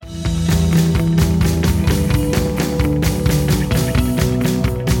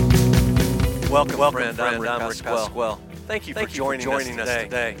Welcome, friend. I'm Rick Pasquale. Thank you for joining us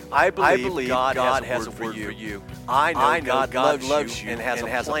today. I believe God has a word for you. I know God loves you and has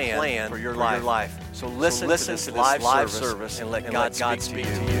a plan for your life. So listen to this live service and let God speak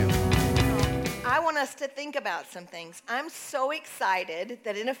to you. I want us to think about some things. I'm so excited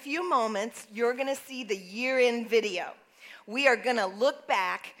that in a few moments, you're going to see the year-end video. We are going to look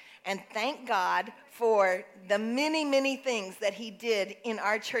back and thank God for the many, many things that he did in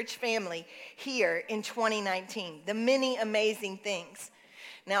our church family here in 2019, the many amazing things.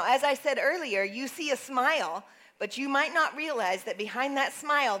 Now, as I said earlier, you see a smile, but you might not realize that behind that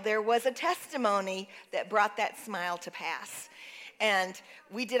smile, there was a testimony that brought that smile to pass. And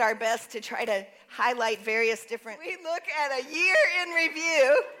we did our best to try to highlight various different. We look at a year in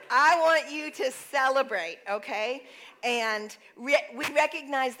review. I want you to celebrate, okay? And we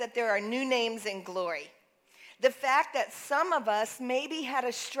recognize that there are new names in glory. The fact that some of us maybe had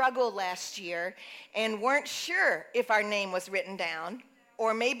a struggle last year and weren't sure if our name was written down,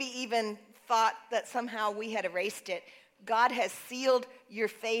 or maybe even thought that somehow we had erased it, God has sealed your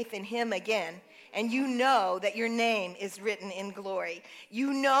faith in him again. And you know that your name is written in glory.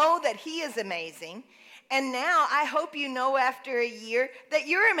 You know that he is amazing. And now I hope you know after a year that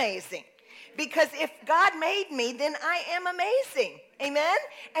you're amazing. Because if God made me, then I am amazing. Amen?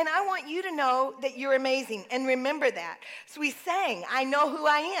 And I want you to know that you're amazing. And remember that. So we sang, I know who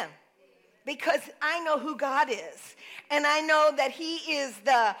I am. Because I know who God is. And I know that he is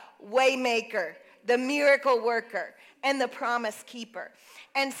the way maker, the miracle worker, and the promise keeper.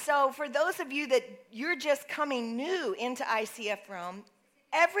 And so for those of you that you're just coming new into ICF Rome,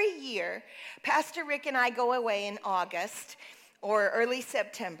 every year, Pastor Rick and I go away in August or early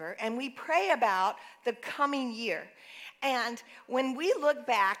September, and we pray about the coming year. And when we look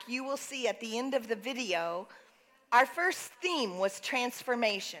back, you will see at the end of the video, our first theme was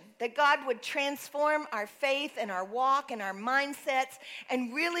transformation, that God would transform our faith and our walk and our mindsets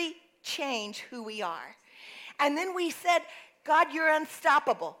and really change who we are. And then we said, God, you're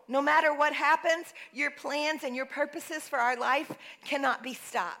unstoppable. No matter what happens, your plans and your purposes for our life cannot be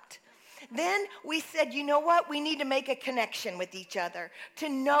stopped. Then we said, you know what? We need to make a connection with each other, to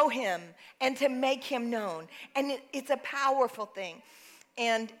know him and to make him known. And it's a powerful thing.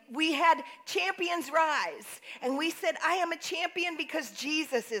 And we had champions rise. And we said, I am a champion because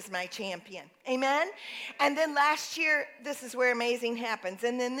Jesus is my champion. Amen? And then last year, this is where amazing happens.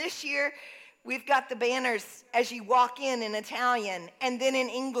 And then this year, we've got the banners as you walk in Italian, and then in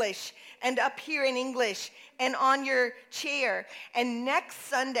English, and up here in English, and on your chair. And next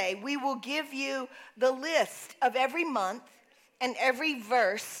Sunday, we will give you the list of every month and every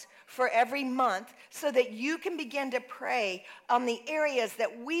verse for every month so that you can begin to pray on the areas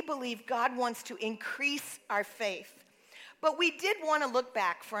that we believe God wants to increase our faith. But we did want to look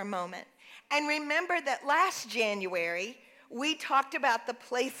back for a moment and remember that last January, we talked about the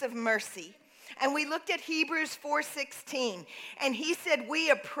place of mercy. And we looked at Hebrews 4:16, and he said we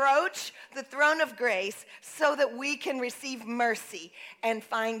approach the throne of grace so that we can receive mercy and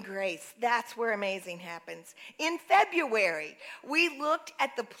find grace. That's where amazing happens. In February, we looked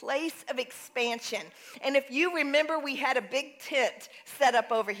at the place of expansion. And if you remember, we had a big tent set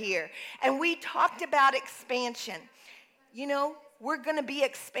up over here, and we talked about expansion. You know, we're going to be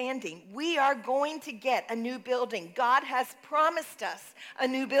expanding. We are going to get a new building. God has promised us a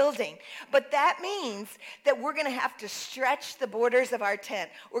new building. But that means that we're going to have to stretch the borders of our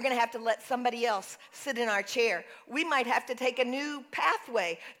tent. We're going to have to let somebody else sit in our chair. We might have to take a new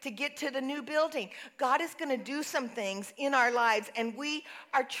pathway to get to the new building. God is going to do some things in our lives, and we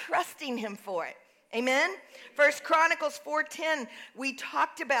are trusting him for it. Amen? 1 Chronicles 4:10, we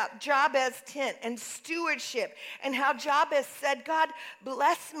talked about Jabez's tent and stewardship and how Jabez said, God,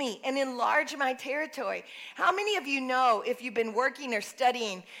 bless me and enlarge my territory. How many of you know, if you've been working or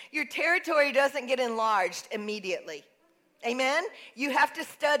studying, your territory doesn't get enlarged immediately? Amen? You have to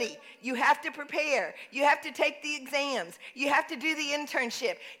study. You have to prepare. You have to take the exams. You have to do the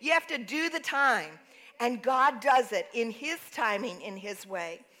internship. You have to do the time. And God does it in his timing, in his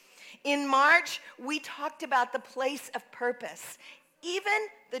way. In March, we talked about the place of purpose, even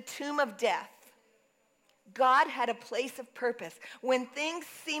the tomb of death. God had a place of purpose. When things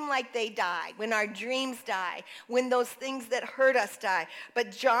seem like they die, when our dreams die, when those things that hurt us die.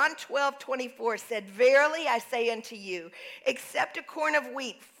 But John 12:24 said, verily I say unto you, except a corn of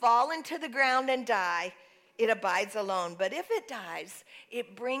wheat fall into the ground and die, it abides alone. But if it dies,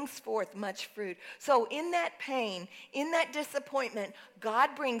 it brings forth much fruit. So in that pain, in that disappointment,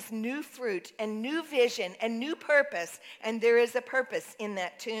 God brings new fruit and new vision and new purpose. And there is a purpose in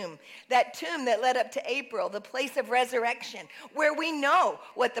that tomb. That tomb that led up to April, the place of resurrection, where we know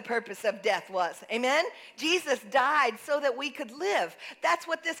what the purpose of death was. Amen? Jesus died so that we could live. That's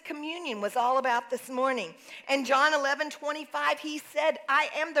what this communion was all about this morning. And John 11:25, he said, I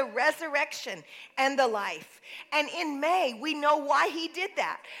am the resurrection and the life. And in May, we know why he did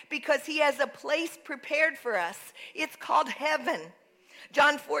that. Because he has a place prepared for us. It's called heaven.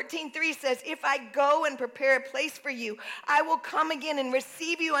 John 14:3 says, if I go and prepare a place for you, I will come again and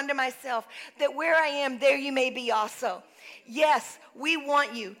receive you unto myself, that where I am, there you may be also. Yes, we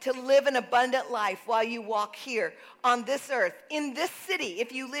want you to live an abundant life while you walk here on this earth, in this city,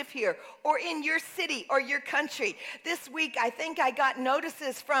 if you live here, or in your city or your country. This week, I think I got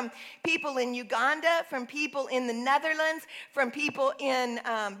notices from people in Uganda, from people in the Netherlands, from people in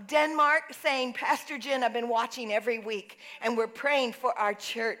Denmark saying, Pastor Jen, I've been watching every week, and we're praying for our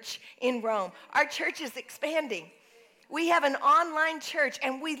church in Rome. Our church is expanding. We have an online church,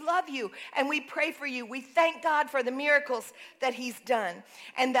 and we love you, and we pray for you. We thank God for the miracles that he's done.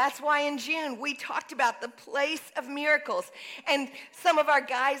 And that's why in June, we talked about the place of miracles. And some of our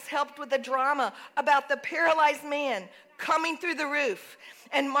guys helped with a drama about the paralyzed man coming through the roof.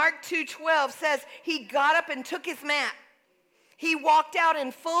 And Mark 2:12 says he got up and took his mat. He walked out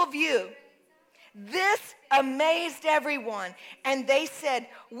in full view. This amazed everyone. And they said,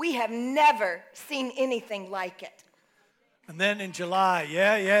 we have never seen anything like it. And then in July,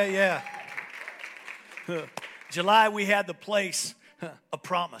 July, we had the place of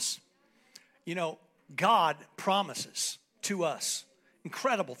promise. You know, God promises to us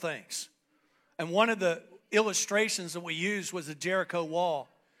incredible things. And one of the illustrations that we used was the Jericho wall,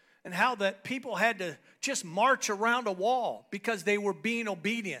 and how that people had to just march around a wall because they were being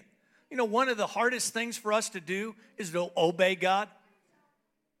obedient. You know, one of the hardest things for us to do is to obey God.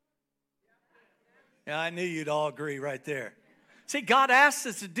 Yeah, I knew you'd all agree right there. See, God asks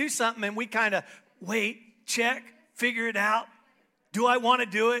us to do something, and we kind of wait, check, figure it out. Do I want to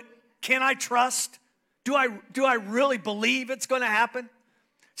do it? Can I trust? Do I really believe it's going to happen?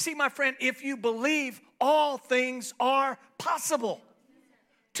 See, my friend, if you believe, all things are possible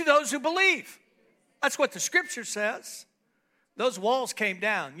to those who believe. That's what the scripture says. Those walls came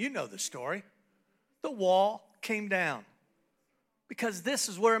down. You know the story. The wall came down. Because this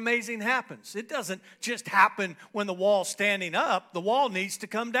is where amazing happens. It doesn't just happen when the wall's standing up. The wall needs to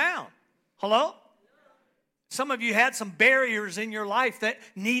come down. Hello? Some of you had some barriers in your life that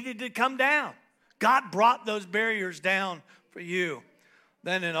needed to come down. God brought those barriers down for you.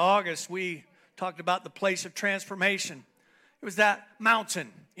 Then in August, we talked about the place of transformation. It was that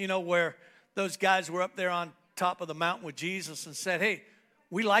mountain, you know, where those guys were up there on top of the mountain with Jesus and said, hey,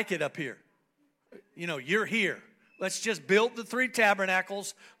 we like it up here. You know, you're here. Let's just build the 3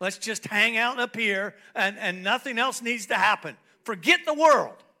 tabernacles. Let's just hang out up here, and nothing else needs to happen. Forget the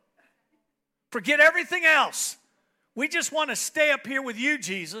world. Forget everything else. We just want to stay up here with you,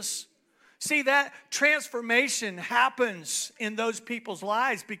 Jesus. See, that transformation happens in those people's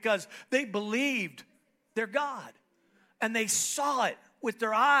lives because they believed their God, and they saw it with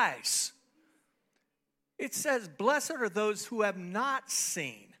their eyes. It says, blessed are those who have not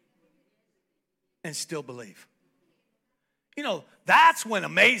seen and still believe. You know, that's when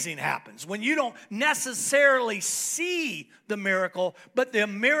amazing happens. When you don't necessarily see the miracle, but the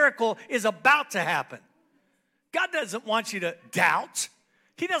miracle is about to happen. God doesn't want you to doubt.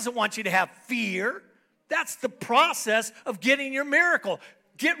 He doesn't want you to have fear. That's the process of getting your miracle.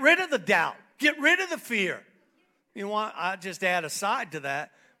 Get rid of the doubt. Get rid of the fear. You know what? I just add a side to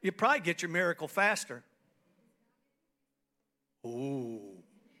that. You probably get your miracle faster. Ooh.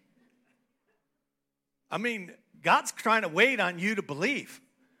 I mean, God's trying to wait on you to believe.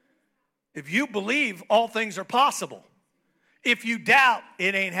 If you believe, all things are possible. If you doubt,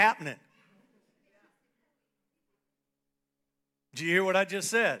 it ain't happening. Did you hear what I just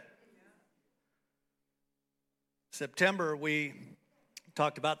said? September, we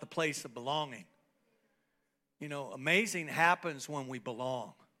talked about the place of belonging. You know, amazing happens when we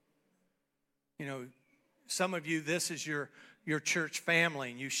belong. You know, some of you, this is your church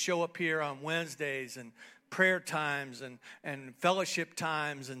family, and you show up here on Wednesdays and prayer times and fellowship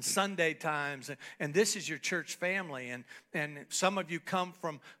times and Sunday times, and this is your church family, and some of you come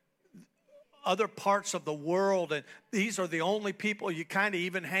from other parts of the world, and these are the only people you kind of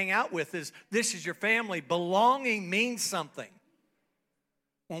even hang out with. This is your family. Belonging means something.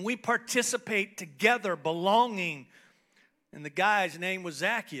 When we participate together, belonging, and the guy's name was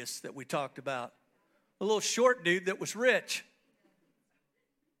Zacchaeus that we talked about. a little short dude that was rich,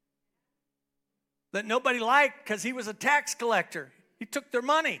 that nobody liked because he was a tax collector. He took their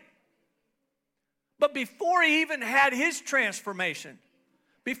money. But before he even had his transformation,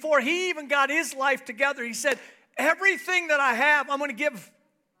 before he even got his life together, he said, everything that I have, I'm going to give.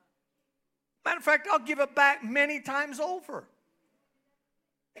 Matter of fact, I'll give it back many times over.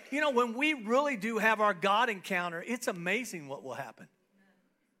 You know, when we really do have our God encounter, it's amazing what will happen.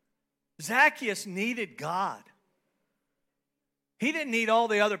 Zacchaeus needed God. He didn't need all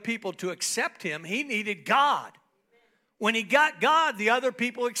the other people to accept him. He needed God. When he got God, the other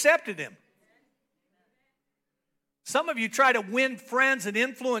people accepted him. Some of you try to win friends and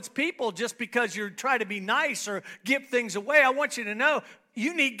influence people just because you try to be nice or give things away. I want you to know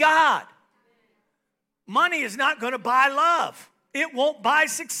you need God. Money is not going to buy love. It won't buy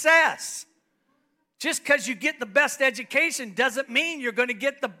success. Just because you get the best education doesn't mean you're going to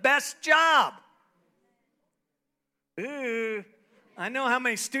get the best job. Ooh, I know how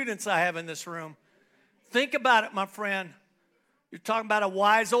many students I have in this room. Think about it, my friend. You're talking about a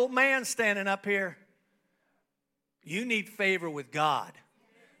wise old man standing up here. You need favor with God.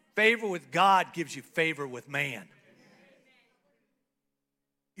 Favor with God gives you favor with man.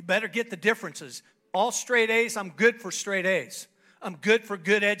 You better get the differences. All straight A's, I'm good for straight A's. I'm good for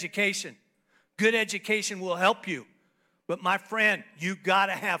good education. Good education will help you. But my friend, you got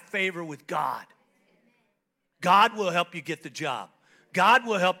to have favor with God. God will help you get the job. God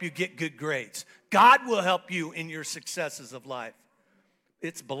will help you get good grades. God will help you in your successes of life.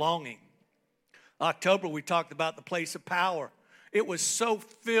 It's belonging. October, we talked about the place of power. It was so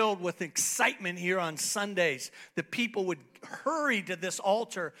filled with excitement here on Sundays that people would hurry to this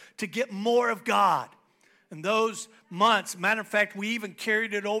altar to get more of God. And those months, matter of fact, we even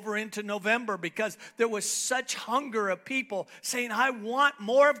carried it over into November because there was such hunger of people saying, I want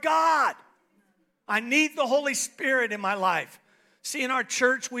more of God. I need the Holy Spirit in my life. See, in our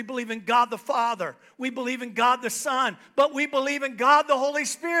church, we believe in God the Father. We believe in God the Son. But we believe in God the Holy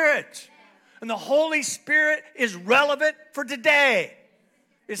Spirit. And the Holy Spirit is relevant for today.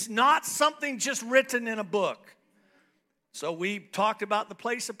 It's not something just written in a book. So we talked about the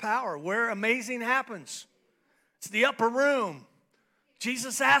place of power, where amazing happens. It's the upper room.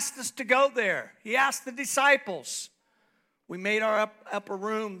 Jesus asked us to go there. He asked the disciples. We made our upper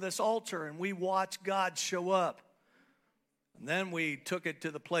room this altar, and we watched God show up. And then we took it to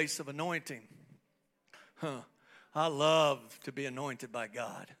the place of anointing. I love to be anointed by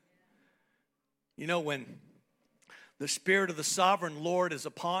God. You know, when the Spirit of the Sovereign Lord is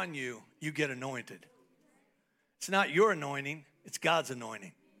upon you, you get anointed. It's not your anointing, it's God's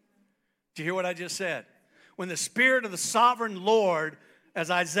anointing. Did you hear what I just said? When the Spirit of the Sovereign Lord, as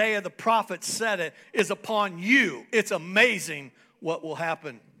Isaiah the prophet said it, is upon you, it's amazing what will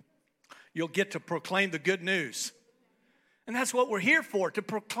happen. You'll get to proclaim the good news. And that's what we're here for, to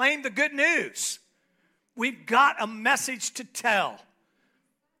proclaim the good news. We've got a message to tell.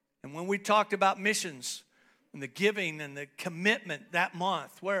 And when we talked about missions and the giving and the commitment that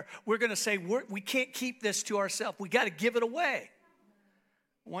month, where we're going to say we can't keep this to ourselves. We got to give it away.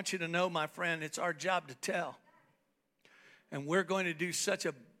 I want you to know, my friend, it's our job to tell. And we're going to do such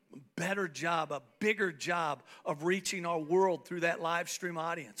a better job, a bigger job of reaching our world through that live stream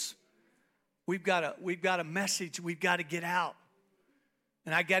audience. We've got a message we've got to get out.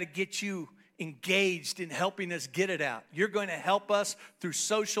 And I got to get you engaged in helping us get it out. You're going to help us through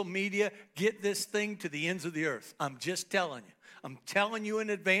social media get this thing to the ends of the earth. I'm just telling you. I'm telling you in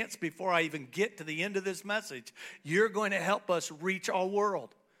advance before I even get to the end of this message. You're going to help us reach our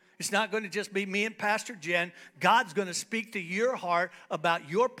world. It's not going to just be me and Pastor Jen. God's going to speak to your heart about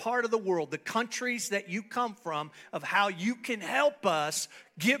your part of the world, the countries that you come from, of how you can help us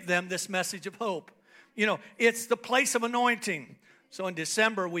give them this message of hope. You know, it's the place of anointing. So in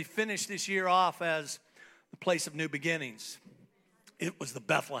December, we finished this year off as the place of new beginnings. It was the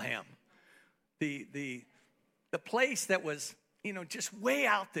Bethlehem. The place that was, you know, just way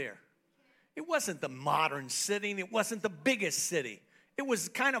out there. It wasn't the modern city. It wasn't the biggest city. It was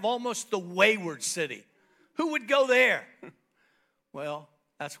kind of almost the wayward city. Who would go there? Well,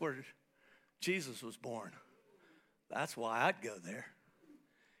 that's where Jesus was born. That's why I'd go there.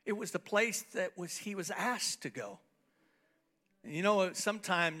 It was the place that he was asked to go. And you know,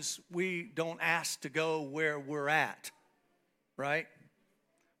 sometimes we don't ask to go where we're at, right?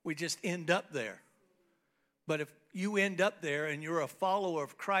 We just end up there. But if you end up there and you're a follower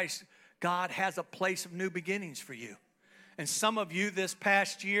of Christ, God has a place of new beginnings for you. And some of you this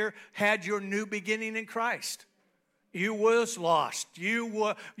past year had your new beginning in Christ. You was lost. You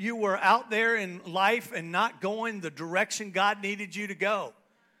were out there in life and not going the direction God needed you to go.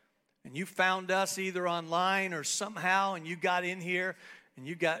 and you found us either online or somehow, and you got in here and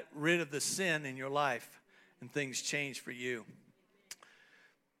you got rid of the sin in your life and things changed for you.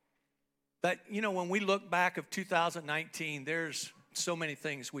 But, you know, when we look back of 2019, there's so many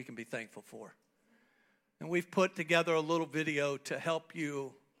things we can be thankful for. And we've put together a little video to help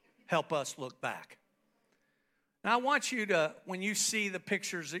us look back. Now, I want you to, when you see the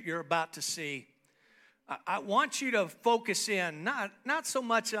pictures that you're about to see, I want you to focus in, not so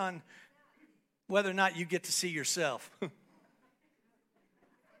much on whether or not you get to see yourself.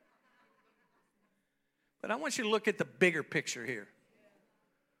 But I want you to look at the bigger picture here.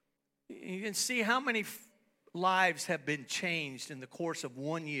 You can see how many lives have been changed in the course of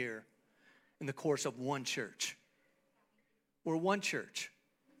 1 year, in the course of one church. We're one church.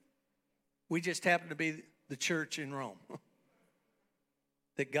 We just happen to be the church in Rome.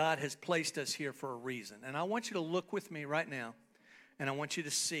 That God has placed us here for a reason. And I want you to look with me right now, and I want you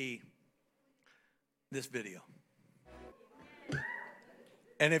to see this video.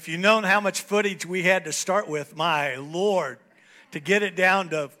 And if you've known how much footage we had to start with, my Lord, to get it down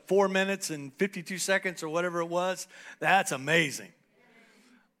to 4 minutes and 52 seconds or whatever it was, that's amazing.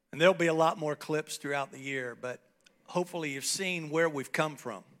 And there'll be a lot more clips throughout the year, but hopefully you've seen where we've come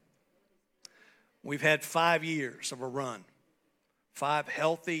from. We've had 5 years of a run. 5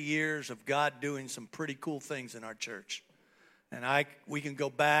 healthy years of God doing some pretty cool things in our church. And we can go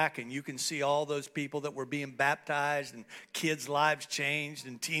back and you can see all those people that were being baptized and kids' lives changed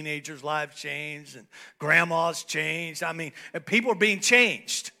and teenagers' lives changed and grandmas changed. I mean, people are being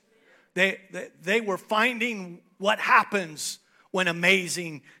changed. They were finding what happens when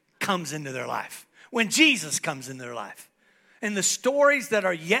amazing comes into their life, when Jesus comes into their life. And the stories that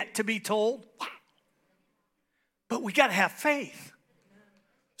are yet to be told, wow. But we got to have faith.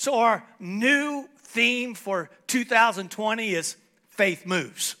 So our new theme for 2020 is Faith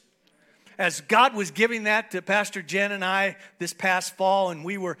Moves. As God was giving that to Pastor Jen and I this past fall, and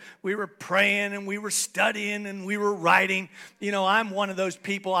we were praying and we were studying and we were writing. You know, I'm one of those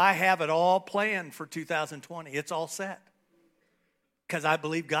people, I have it all planned for 2020. It's all set. Because I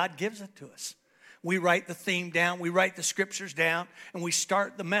believe God gives it to us. We write the theme down, we write the scriptures down, and we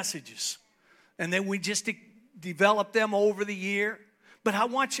start the messages. And then we just develop them over the year. But I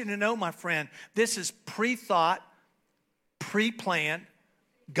want you to know, my friend, this is pre-thought, pre-planned,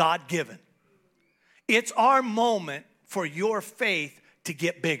 God-given. It's our moment for your faith to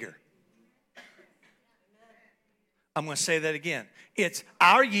get bigger. I'm going to say that again. It's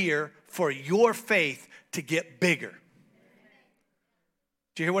our year for your faith to get bigger.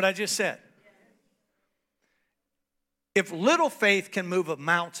 Do you hear what I just said? If little faith can move a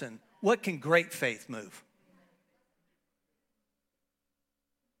mountain, what can great faith move?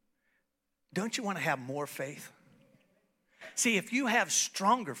 Don't you want to have more faith? See, if you have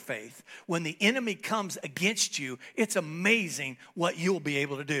stronger faith, when the enemy comes against you, it's amazing what you'll be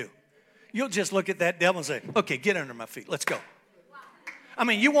able to do. You'll just look at that devil and say, okay, get under my feet. Let's go. I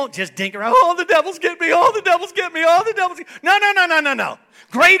mean, you won't just dink around, oh, the devil's get me, oh, the devil's get me, oh, the devil's get me. No.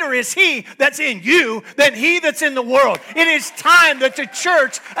 Greater is he that's in you than he that's in the world. It is time that the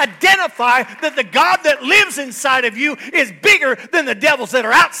church identify that the God that lives inside of you is bigger than the devils that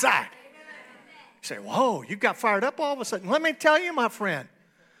are outside. You say, whoa, you got fired up all of a sudden. Let me tell you, my friend,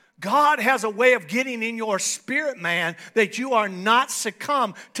 God has a way of getting in your spirit, man, that you are not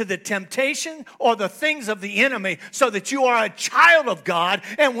succumb to the temptation or the things of the enemy, so that you are a child of God.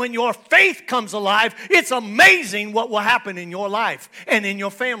 And when your faith comes alive, it's amazing what will happen in your life and in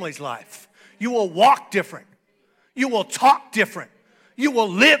your family's life. You will walk different. You will talk different. You will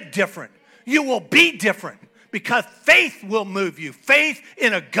live different. You will be different. Because faith will move you. Faith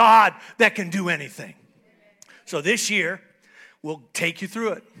in a God that can do anything. So this year, we'll take you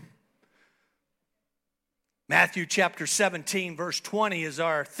through it. Matthew chapter 17, verse 20 is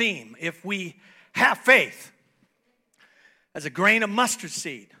our theme. If we have faith as a grain of mustard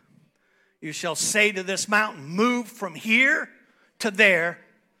seed, you shall say to this mountain, move from here to there,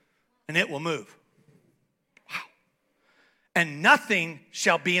 and it will move. Wow. And nothing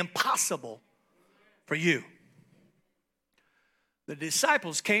shall be impossible for you. The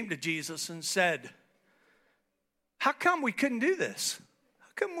disciples came to Jesus and said, how come we couldn't do this?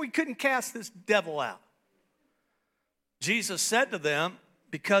 How come we couldn't cast this devil out? Jesus said to them,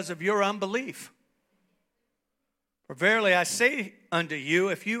 because of your unbelief. For verily I say unto you,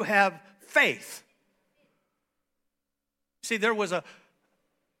 if you have faith. See, there was a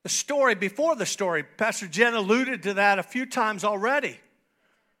story before the story. Pastor Jen alluded to that a few times already.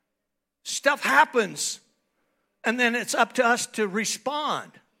 Stuff happens. And then it's up to us to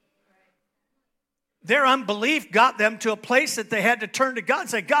respond. Their unbelief got them to a place that they had to turn to God and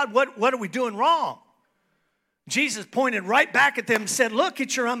say, God, what are we doing wrong? Jesus pointed right back at them and said, look,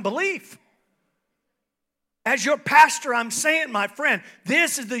 it's your unbelief. As your pastor, I'm saying, my friend,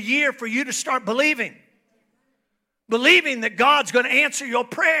 this is the year for you to start believing. Believing that God's going to answer your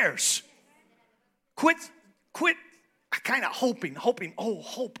prayers. Quit kind of hoping, oh,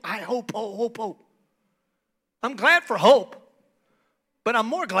 hope, I hope, oh, hope. I'm glad for hope, but I'm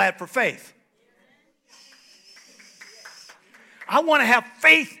more glad for faith. I want to have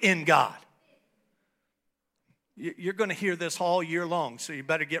faith in God. You're going to hear this all year long, so you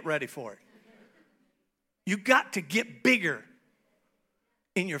better get ready for it. You got to get bigger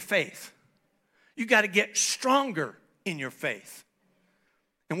in your faith. You got to get stronger in your faith.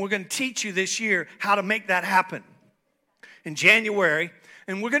 And we're going to teach you this year how to make that happen. In January,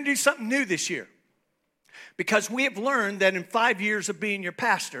 and we're going to do something new this year. Because we have learned that in 5 years of being your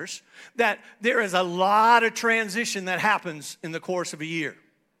pastors, that there is a lot of transition that happens in the course of a year.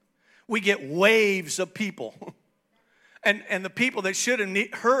 We get waves of people. And the people that should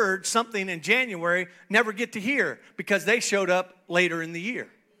have heard something in January never get to hear because they showed up later in the year.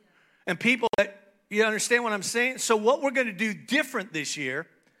 And people that, you understand what I'm saying? So what we're going to do different this year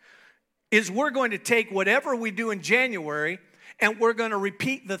is we're going to take whatever we do in January and we're going to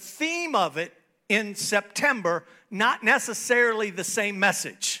repeat the theme of it in September, not necessarily the same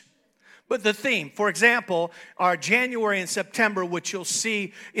message, but the theme. For example, our January and September, which you'll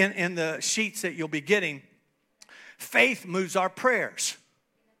see in the sheets that you'll be getting, faith moves our prayers.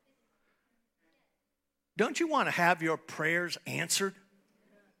 Don't you want to have your prayers answered?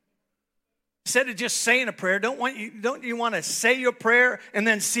 Instead of just saying a prayer, don't you want to say your prayer and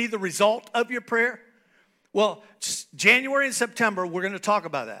then see the result of your prayer? Well, January and September, we're going to talk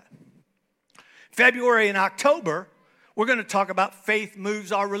about that. February and October, we're going to talk about faith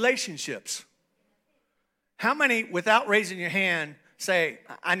moves our relationships. How many, without raising your hand, say,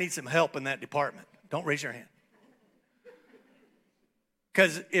 I need some help in that department? Don't raise your hand.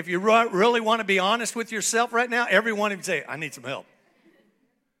 Because if you really want to be honest with yourself right now, every one of you say, I need some help.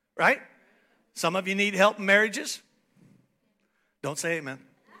 Right? Some of you need help in marriages. Don't say amen.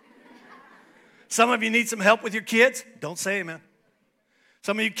 Some of you need some help with your kids. Don't say amen.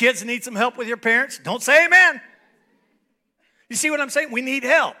 Some of you kids need some help with your parents. Don't say amen. You see what I'm saying? We need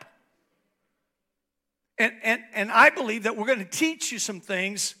help. And I believe that we're going to teach you some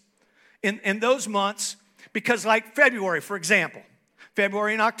things in those months because like February, for example,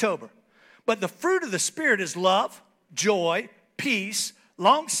 February and October. But the fruit of the Spirit is love, joy, peace,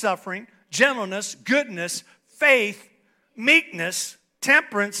 long-suffering, gentleness, goodness, faith, meekness,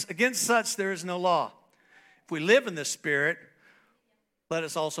 temperance. Against such there is no law. If we live in the Spirit, let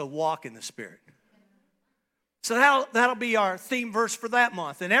us also walk in the Spirit. So that'll be our theme verse for that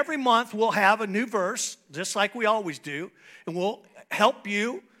month. And every month we'll have a new verse, just like we always do. And we'll help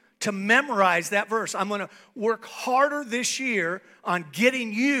you to memorize that verse. I'm going to work harder this year on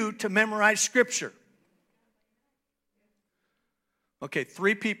getting you to memorize Scripture. Okay,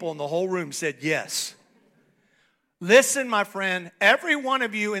 3 people in the whole room said yes. Listen, my friend, every one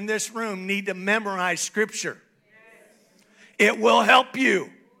of you in this room need to memorize Scripture. It will help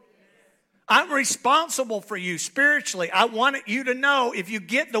you. I'm responsible for you spiritually. I want you to know if you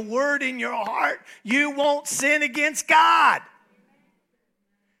get the word in your heart, you won't sin against God.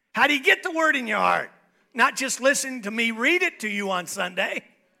 How do you get the word in your heart? Not just listening to me read it to you on Sunday.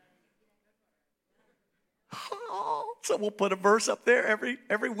 Oh, so we'll put a verse up there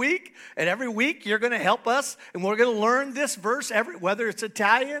every week. And every week you're going to help us. And we're going to learn this verse, whether it's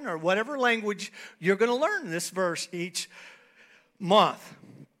Italian or whatever language, you're going to learn this verse each month.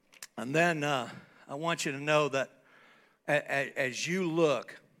 And then I want you to know that as you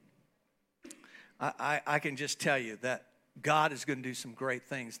look, I can just tell you that God is going to do some great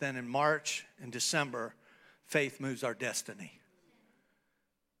things. Then in March and December, faith moves our destiny.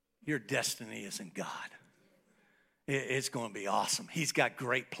 Your destiny is in God. It's going to be awesome. He's got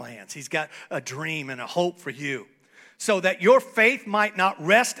great plans. He's got a dream and a hope for you. So that your faith might not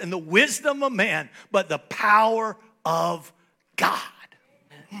rest in the wisdom of man, but the power of God.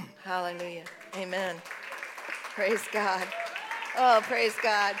 Hallelujah. Amen. Praise God. Oh, praise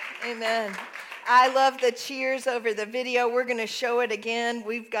God. Amen. I love the cheers over the video. We're going to show it again.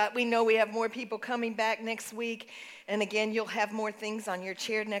 We know we have more people coming back next week. And again, you'll have more things on your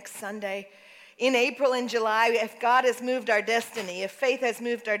chair next Sunday. In April and July, if God has moved our destiny, if faith has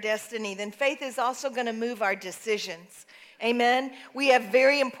moved our destiny, then faith is also going to move our decisions. Amen? We have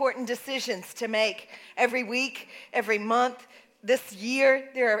very important decisions to make every week, every month, This year,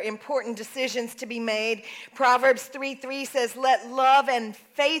 there are important decisions to be made. Proverbs 3:3 says, let love and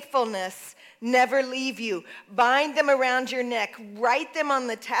faithfulness never leave you. Bind them around your neck. Write them on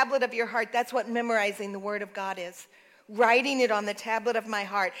the tablet of your heart. That's what memorizing the word of God is. Writing it on the tablet of my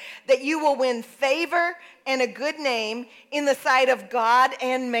heart, that you will win favor and a good name in the sight of God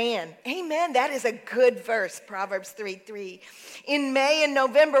and man. Amen. That is a good verse, Proverbs 3:3. In May and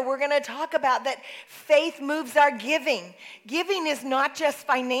November, we're going to talk about that faith moves our giving. Giving is not just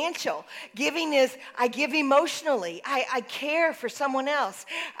financial. Giving is, I give emotionally. I care for someone else.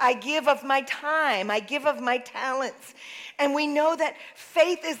 I give of my time. I give of my talents. And we know that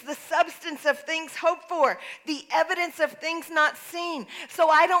faith is the substance of things hoped for, the evidence of things not seen. So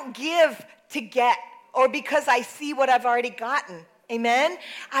I don't give to get or because I see what I've already gotten. Amen?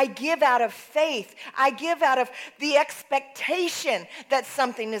 I give out of faith. I give out of the expectation that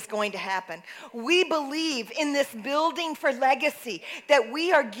something is going to happen. We believe in this building for legacy, that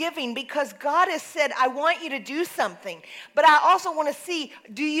we are giving because God has said, I want you to do something. But I also want to see,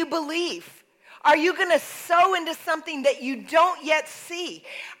 do you believe? Are you going to sow into something that you don't yet see?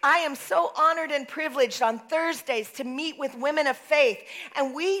 I am so honored and privileged on Thursdays to meet with women of faith.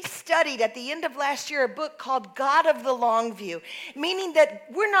 And we studied at the end of last year a book called God of the Long View, meaning that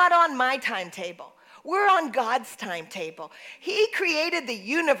we're not on my timetable. We're on God's timetable. He created the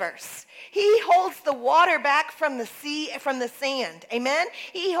universe. He holds the water back from the sea, from the sand. Amen?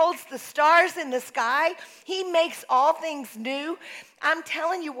 He holds the stars in the sky. He makes all things new. I'm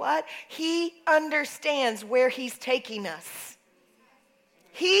telling you what, he understands where he's taking us.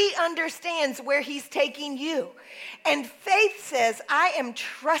 He understands where he's taking you. And faith says, I am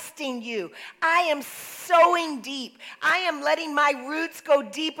trusting you. I am sowing deep. I am letting my roots go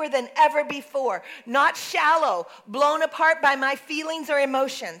deeper than ever before. Not shallow, blown apart by my feelings or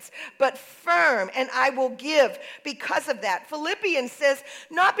emotions, but firm, and I will give because of that. Philippians says,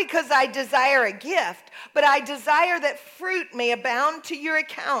 not because I desire a gift, but I desire that fruit may abound to your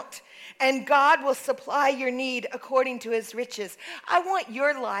account. And God will supply your need according to his riches. I want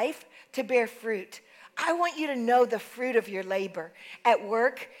your life to bear fruit. I want you to know the fruit of your labor at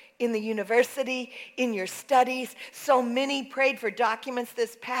work, in the university, in your studies. So many prayed for documents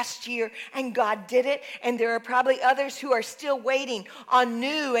this past year, and God did it. And there are probably others who are still waiting on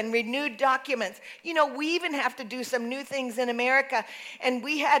new and renewed documents. You know, we even have to do some new things in America, and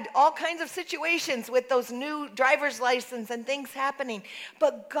we had all kinds of situations with those new driver's license and things happening.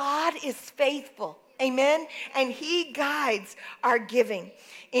 But God is faithful. Amen? And he guides our giving.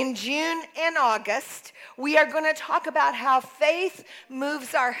 In June and August, we are going to talk about how faith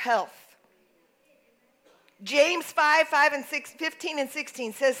moves our health. James 15 and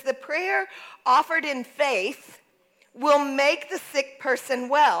 16 says, the prayer offered in faith will make the sick person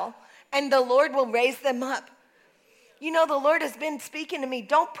well, and the Lord will raise them up. You know, the Lord has been speaking to me.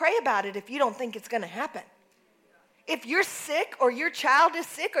 Don't pray about it if you don't think it's going to happen. If you're sick or your child is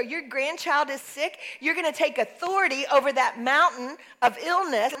sick or your grandchild is sick, you're going to take authority over that mountain of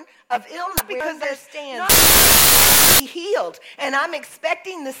illness because there stands be healed. And I'm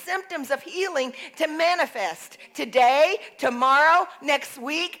expecting the symptoms of healing to manifest today, tomorrow, next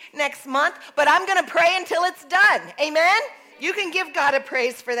week, next month. But I'm going to pray until it's done. Amen? You can give God a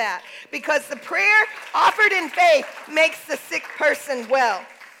praise for that because the prayer offered in faith makes the sick person well.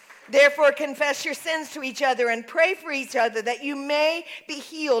 Therefore, confess your sins to each other and pray for each other that you may be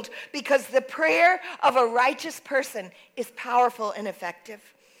healed, because the prayer of a righteous person is powerful and effective.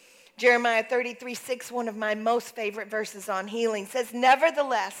 Jeremiah 33:6, one of my most favorite verses on healing, says,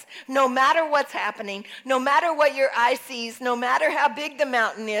 nevertheless, no matter what's happening, no matter what your eye sees, no matter how big the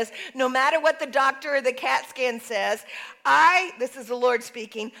mountain is, no matter what the doctor or the CAT scan says, this is the Lord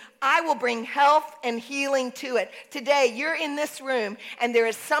speaking, I will bring health and healing to it. Today, you're in this room, and there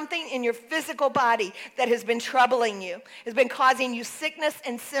is something in your physical body that has been troubling you, has been causing you sickness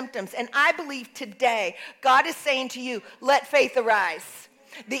and symptoms. And I believe today, God is saying to you, let faith arise.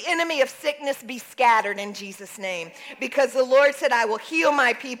 The enemy of sickness be scattered in Jesus' name, because the Lord said, I will heal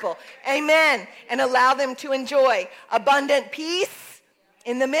my people. Amen. And allow them to enjoy abundant peace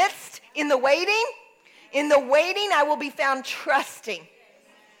in the midst, in the waiting. In the waiting, I will be found trusting.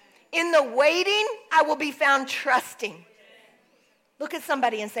 In the waiting, I will be found trusting. Look at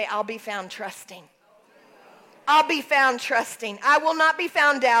somebody and say, I'll be found trusting. I'll be found trusting. I will not be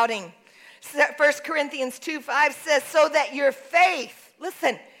found doubting. 1 Corinthians 2:5 says, so that your faith,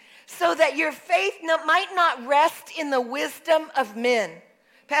 listen, so that your faith might not rest in the wisdom of men.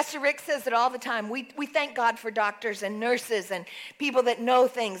 Pastor Rick says it all the time. We thank God for doctors and nurses and people that know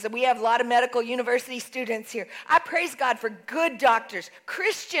things. And we have a lot of medical university students here. I praise God for good doctors,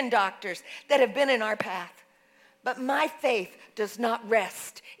 Christian doctors that have been in our path. But my faith does not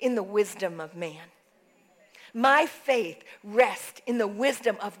rest in the wisdom of man. My faith rests in the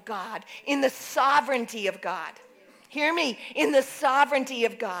wisdom of God, in the sovereignty of God. Hear me, in the sovereignty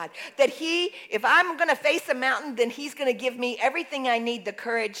of God. That if I'm going to face a mountain, then he's going to give me everything I need, the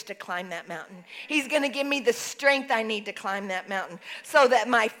courage to climb that mountain. He's going to give me the strength I need to climb that mountain. So that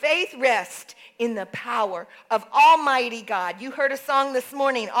my faith rests in the power of Almighty God. You heard a song this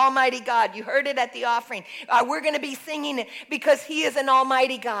morning, Almighty God. You heard it at the offering. We're going to be singing it because he is an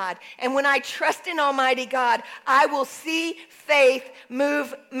almighty God. And when I trust in Almighty God, I will see faith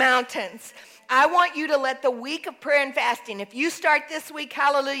move mountains. I want you to let the week of prayer and fasting, if you start this week,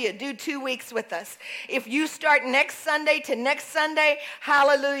 hallelujah, do 2 weeks with us. If you start next Sunday to next Sunday,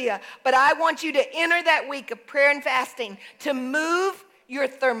 hallelujah. But I want you to enter that week of prayer and fasting to move your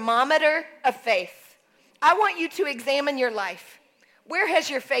thermometer of faith. I want you to examine your life. Where has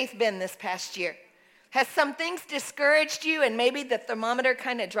your faith been this past year? Has some things discouraged you and maybe the thermometer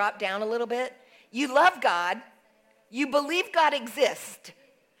kind of dropped down a little bit? You love God. You believe God exists.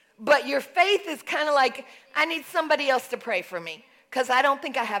 But your faith is kind of like, I need somebody else to pray for me because I don't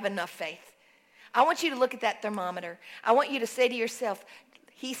think I have enough faith. I want you to look at that thermometer. I want you to say to yourself,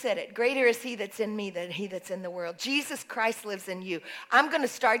 he said it, greater is he that's in me than he that's in the world. Jesus Christ lives in you. I'm going to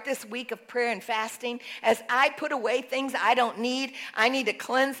start this week of prayer and fasting as I put away things I don't need. I need to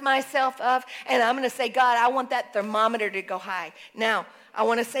cleanse myself of. And I'm going to say, God, I want that thermometer to go high. Now, I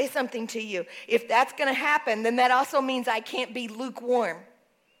want to say something to you. If that's going to happen, then that also means I can't be lukewarm.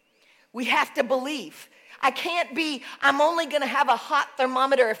 We have to believe. I'm only going to have a hot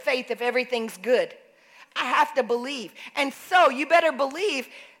thermometer of faith if everything's good. I have to believe. And so you better believe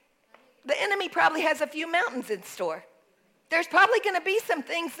the enemy probably has a few mountains in store. There's probably going to be some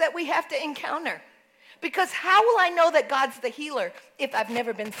things that we have to encounter. Because how will I know that God's the healer if I've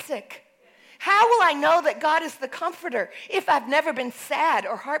never been sick? How will I know that God is the comforter if I've never been sad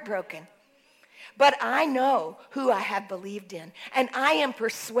or heartbroken? But I know who I have believed in, and I am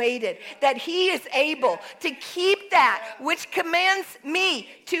persuaded that he is able to keep that which commands me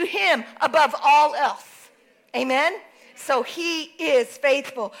to him above all else. Amen? So he is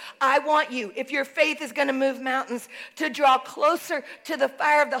faithful. I want you, if your faith is going to move mountains, to draw closer to the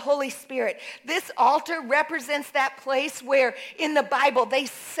fire of the Holy Spirit. This altar represents that place where in the Bible they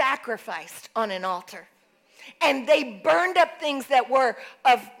sacrificed on an altar. And they burned up things that were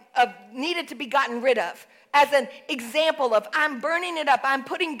needed to be gotten rid of. As an example of, I'm burning it up. I'm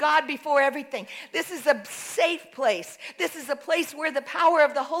putting God before everything. This is a safe place. This is a place where the power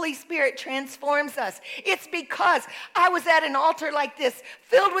of the Holy Spirit transforms us. It's because I was at an altar like this,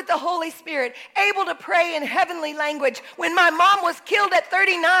 filled with the Holy Spirit, able to pray in heavenly language when my mom was killed at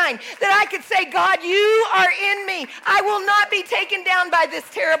 39, that I could say, God, you are in me. I will not be taken down by this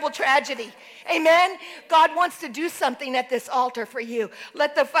terrible tragedy. Amen? God wants to do something at this altar for you.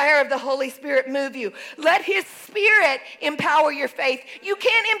 Let the fire of the Holy Spirit move you. Let his Spirit empower your faith. You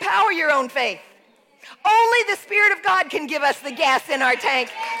can't empower your own faith. Only the Spirit of God can give us the gas in our tank.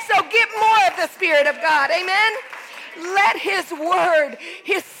 So get more of the Spirit of God. Amen? Let his word,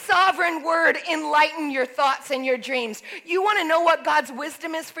 his sovereign word, enlighten your thoughts and your dreams. You want to know what God's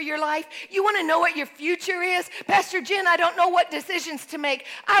wisdom is for your life? You want to know what your future is? Pastor Jen, I don't know what decisions to make.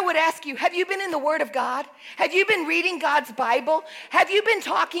 I would ask you, have you been in the Word of God? Have you been reading God's Bible? Have you been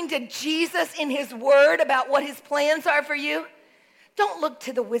talking to Jesus in his word about what his plans are for you? Don't look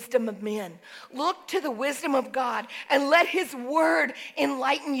to the wisdom of men. Look to the wisdom of God and let his word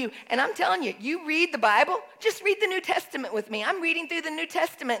enlighten you. And I'm telling you, you read the Bible, just read the New Testament with me. I'm reading through the New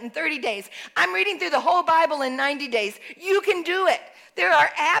Testament in 30 days. I'm reading through the whole Bible in 90 days. You can do it. There are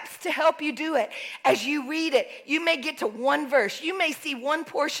apps to help you do it. As you read it, you may get to one verse. You may see one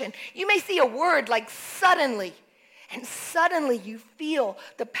portion. You may see a word like suddenly. And suddenly you feel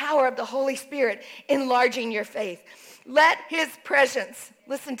the power of the Holy Spirit enlarging your faith. Let his presence,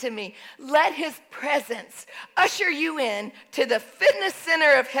 listen to me, let his presence usher you in to the fitness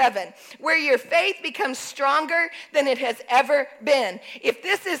center of heaven where your faith becomes stronger than it has ever been. If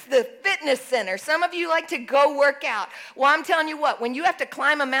this is the fitness center, some of you like to go work out. Well, I'm telling you what, when you have to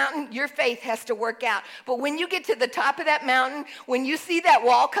climb a mountain, your faith has to work out. But when you get to the top of that mountain, when you see that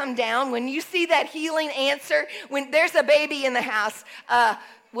wall come down, when you see that healing answer, when there's a baby in the house,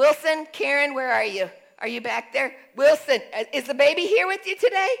 Wilson, Karen, where are you? Are you back there? Wilson, is the baby here with you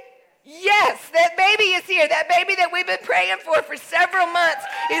today? Yes, that baby is here. That baby that we've been praying for several months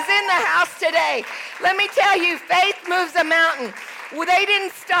is in the house today. Let me tell you, faith moves a mountain. Well, they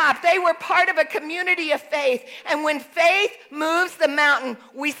didn't stop. They were part of a community of faith. And when faith moves the mountain,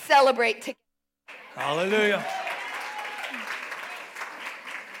 we celebrate together. Hallelujah.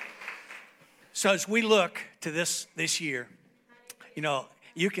 So as we look to this year, you know,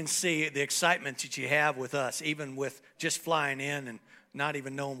 you can see the excitement that you have with us, even with just flying in and not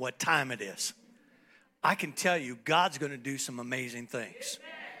even knowing what time it is. I can tell you, God's going to do some amazing things.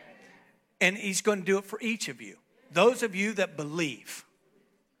 And he's going to do it for each of you. Those of you that believe.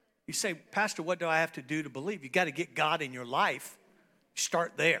 You say, Pastor, what do I have to do to believe? You got to get God in your life.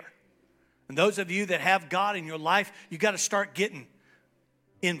 Start there. And those of you that have God in your life, you got to start getting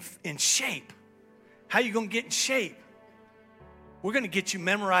in shape. How are you going to get in shape? We're going to get you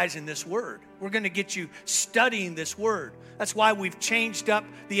memorizing this word. We're going to get you studying this word. That's why we've changed up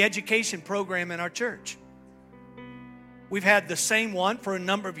the education program in our church. We've had the same one for a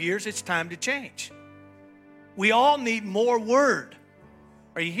number of years. It's time to change. We all need more word.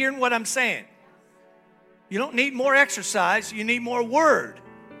 Are you hearing what I'm saying? You don't need more exercise. You need more word.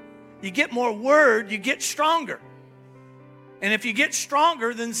 You get more word, you get stronger. And if you get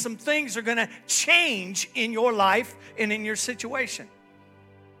stronger, then some things are going to change in your life and in your situation.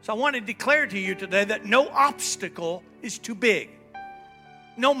 So I want to declare to you today that no obstacle is too big.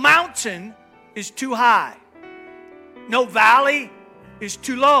 No mountain is too high. No valley is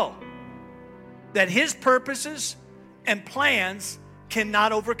too low. That his purposes and plans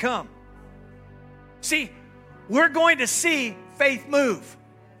cannot overcome. See, we're going to see faith move.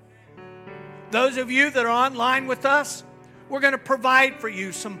 Those of you that are online with us, we're going to provide for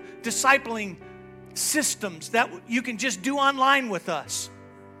you some discipling systems that you can just do online with us.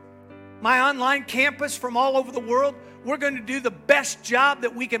 My online campus from all over the world, we're going to do the best job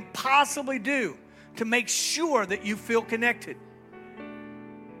that we can possibly do to make sure that you feel connected.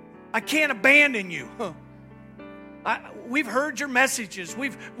 I can't abandon you. We've heard your messages.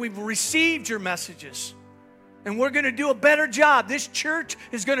 We've received your messages. And we're going to do a better job. This church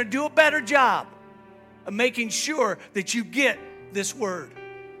is going to do a better job of making sure that you get this word.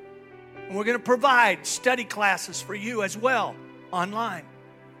 And we're going to provide study classes for you as well online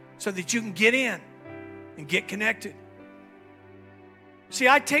so that you can get in and get connected. See,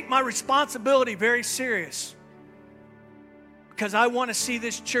 I take my responsibility very serious because I want to see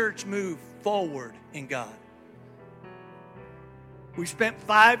this church move forward in God. We spent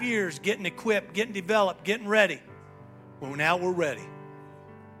 5 years getting equipped, getting developed, getting ready. Well, now we're ready.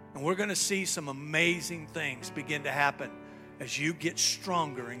 And we're going to see some amazing things begin to happen as you get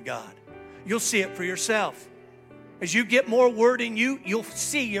stronger in God. You'll see it for yourself. As you get more word in you, you'll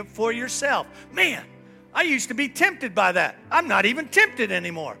see it for yourself. Man, I used to be tempted by that. I'm not even tempted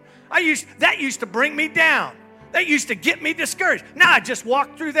anymore. That used to bring me down. That used to get me discouraged. Now I just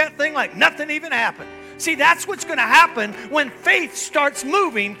walk through that thing like nothing even happened. See, that's what's going to happen when faith starts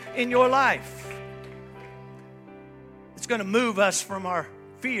moving in your life. It's going to move us from our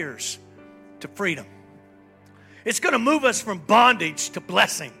fears to freedom. It's going to move us from bondage to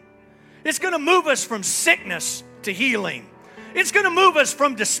blessing. It's going to move us from sickness to healing. It's going to move us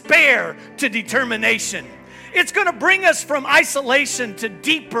from despair to determination. It's going to bring us from isolation to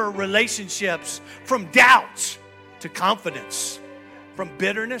deeper relationships, from doubt to confidence, from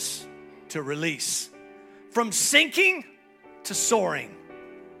bitterness to release, from sinking to soaring,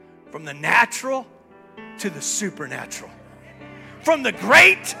 from the natural to the supernatural, from the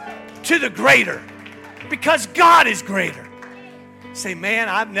great to the greater, because God is greater. Say, man,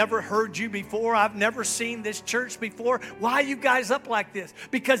 I've never heard you before. I've never seen this church before. Why are you guys up like this?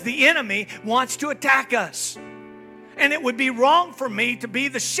 Because the enemy wants to attack us. And it would be wrong for me to be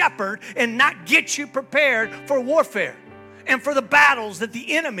the shepherd and not get you prepared for warfare and for the battles that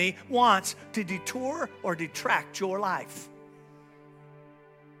the enemy wants to detour or detract your life.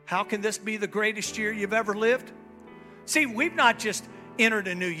 How can this be the greatest year you've ever lived? See, we've not just entered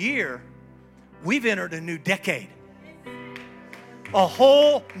a new year, we've entered a new decade. A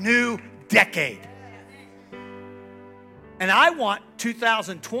whole new decade. And I want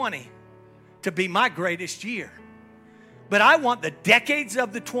 2020 to be my greatest year. But I want the decades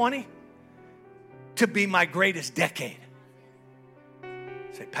of the 20 to be my greatest decade.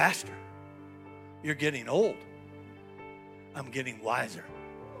 Say, Pastor, you're getting old. I'm getting wiser.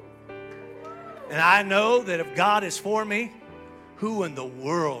 And I know that if God is for me, who in the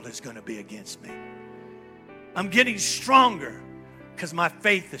world is going to be against me? I'm getting stronger because my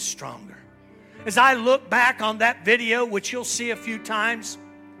faith is stronger. As I look back on that video, which you'll see a few times,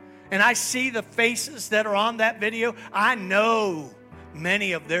 and I see the faces that are on that video, I know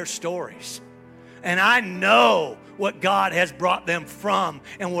many of their stories. And I know what God has brought them from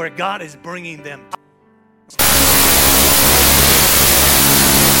and where God is bringing them.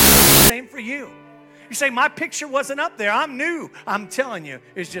 Same for you. You say, my picture wasn't up there. I'm new. I'm telling you,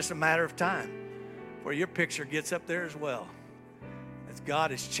 it's just a matter of time where your picture gets up there as well.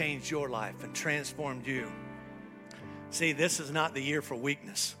 God has changed your life and transformed you. See, this is not the year for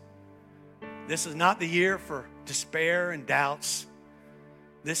weakness. This is not the year for despair and doubts.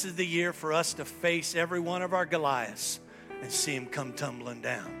 This is the year for us to face every one of our Goliaths and see him come tumbling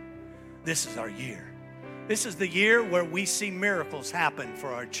down. This is our year. This is the year where we see miracles happen for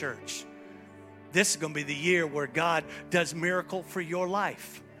our church. This is going to be the year where God does miracle for your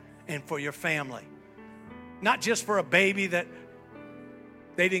life and for your family. Not just for a baby that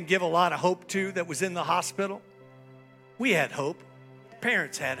they didn't give a lot of hope to that was in the hospital. We had hope.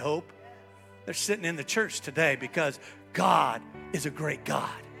 Parents had hope. They're sitting in the church today because God is a great God.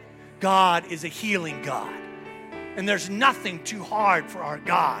 God is a healing God. And there's nothing too hard for our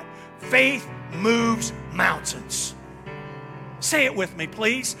God. Faith moves mountains. Say it with me,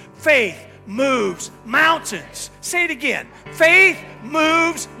 please. Faith moves mountains. Say it again. Faith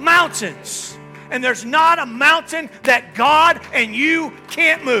moves mountains. And there's not a mountain that God and you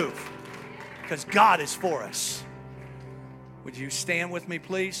can't move because God is for us. Would you stand with me,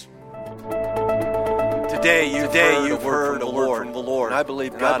 please? Today you've heard a word from the Lord. And I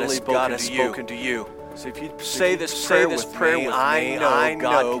believe God has spoken to you. So if you say this prayer with me, I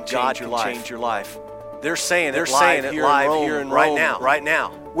know God can change your life. They're saying it live here in Rome right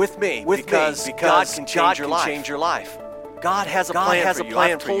now. With me, because God can change your life. God has a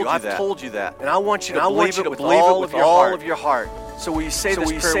plan for you. I've told you that. And I want you to believe it with all of your heart. So will you say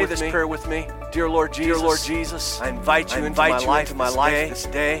this prayer with me? Dear Lord Jesus, I invite you into my life this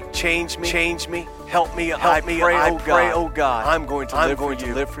day. Change me. Help me. I pray, oh God, I'm going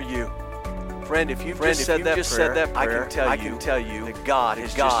to live for you. Friend, if you've just said that prayer, I can tell you that God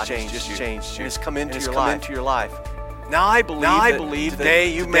has just changed you. It's come into your life. Now I believe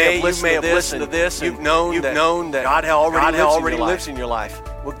today you may have listened to this. You've known that God already lives in your life.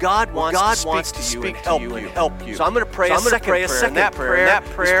 Well, God wants to speak to you and help you. So I'm going to pray a second prayer. And that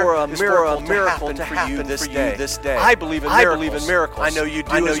prayer is for a miracle to happen this day. I believe in miracles. I know you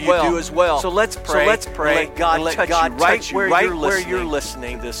do as well. So let's pray. Let God touch you right where you're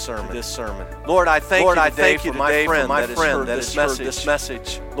listening to this sermon. Lord, I thank you today for my friend that has heard this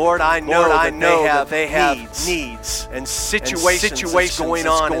message. Lord, I know that they have needs and situations going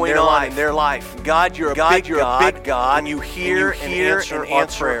on in their life. God, you're a big God, and you hear and answer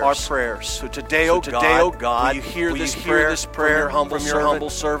our prayers. So today, oh God, will you hear this prayer from your humble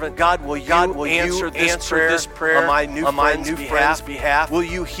servant? God, will you answer this prayer on my new friend's behalf? Will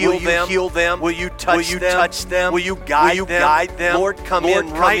you heal them? Will you touch them? Will you guide them? Lord, come in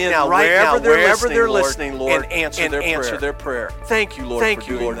right now, wherever they're listening, Lord, and answer their prayer. Thank you, Lord,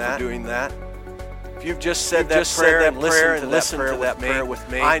 for doing that. If you've just said that prayer and listened to that prayer with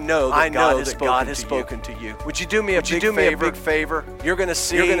me, I know that God has spoken to you. Would you do me a big favor? You're going to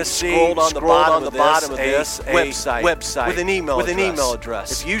see scrolled on the bottom of this a website with an email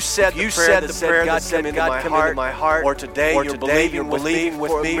address. If you said the prayer that said God come into my heart, or today you're believing with me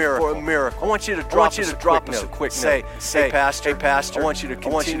for a miracle, I want you to drop us a quick note. Say, Pastor, I want you to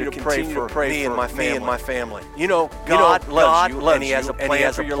continue to pray for me and my family. You know, God loves you, and He has a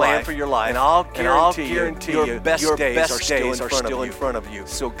plan for your life. And I'll guarantee you, your best days are still in front of you.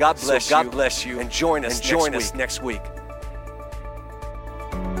 So God bless you, and join us next week.